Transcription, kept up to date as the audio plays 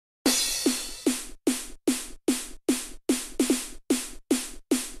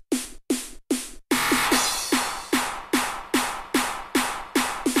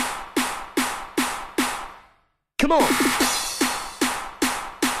Come on.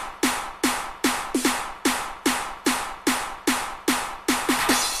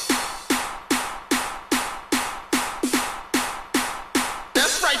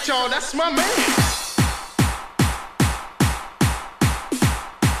 That's right, y'all. That's my man.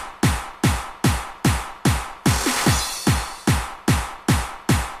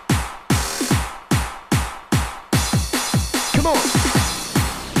 Come on.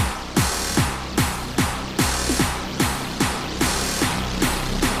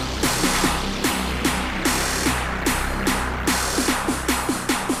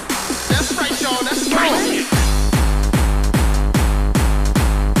 That's right, y'all. That's my man.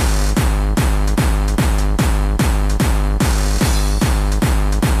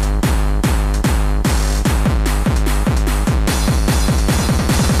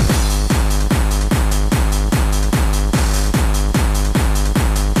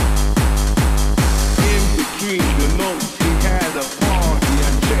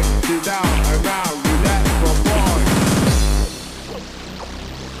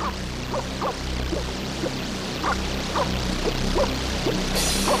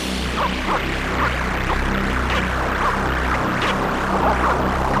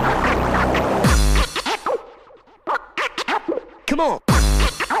 Come on.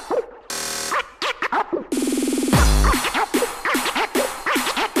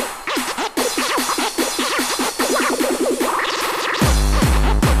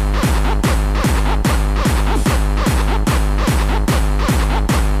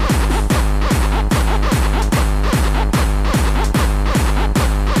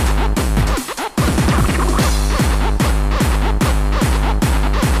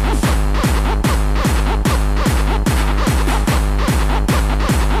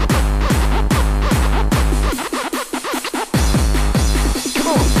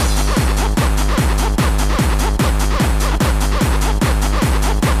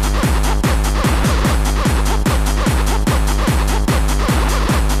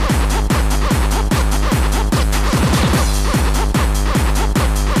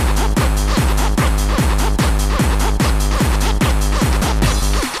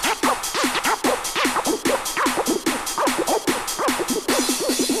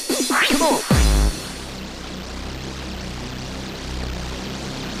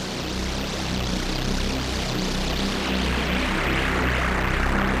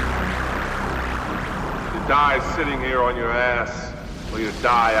 Die sitting here on your ass, or you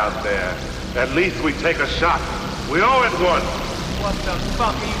die out there. At least we take a shot. We owe it one. What the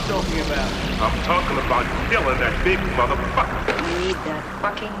fuck are you talking about? I'm talking about killing that big motherfucker. We need that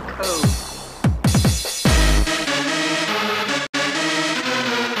fucking code.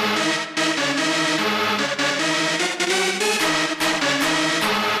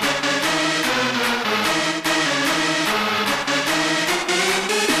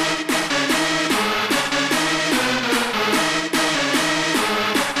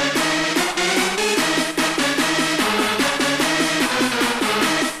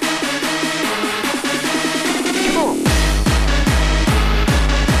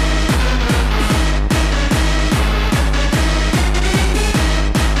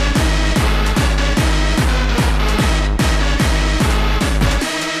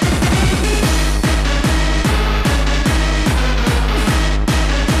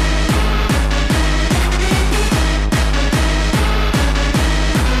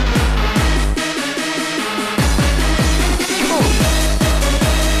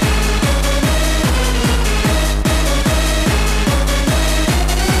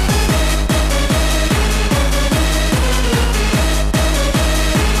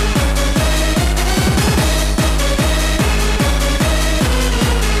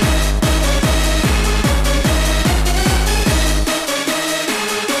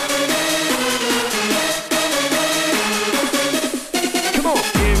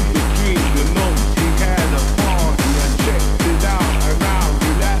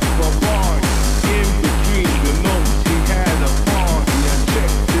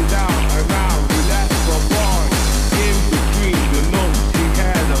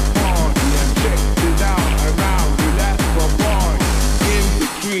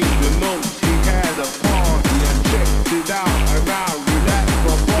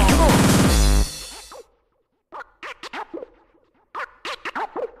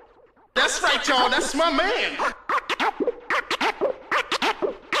 That's right, y'all. That's my man.